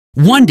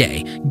One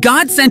day,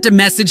 God sent a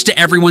message to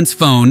everyone's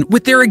phone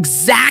with their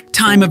exact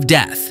time of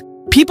death.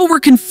 People were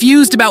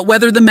confused about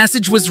whether the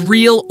message was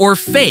real or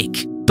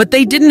fake, but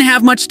they didn't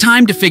have much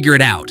time to figure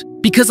it out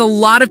because a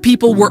lot of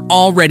people were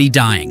already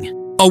dying.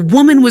 A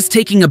woman was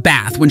taking a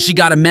bath when she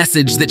got a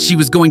message that she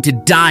was going to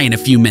die in a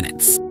few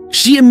minutes.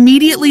 She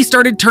immediately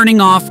started turning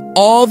off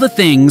all the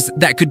things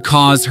that could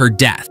cause her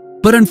death.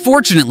 But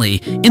unfortunately,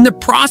 in the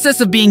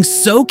process of being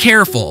so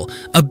careful,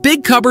 a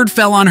big cupboard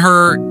fell on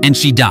her and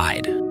she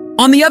died.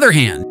 On the other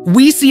hand,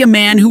 we see a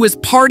man who is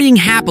partying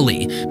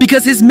happily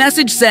because his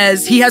message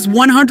says he has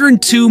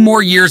 102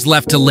 more years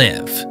left to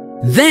live.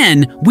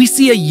 Then, we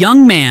see a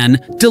young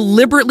man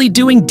deliberately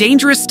doing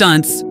dangerous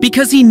stunts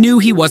because he knew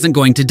he wasn't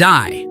going to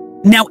die.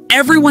 Now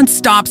everyone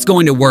stops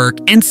going to work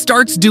and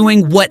starts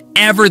doing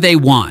whatever they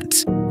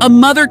want. A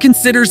mother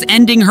considers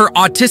ending her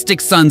autistic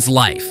son's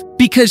life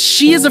because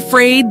she is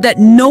afraid that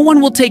no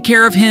one will take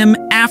care of him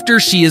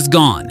after she is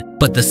gone.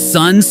 But the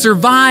son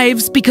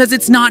survives because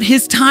it's not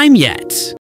his time yet.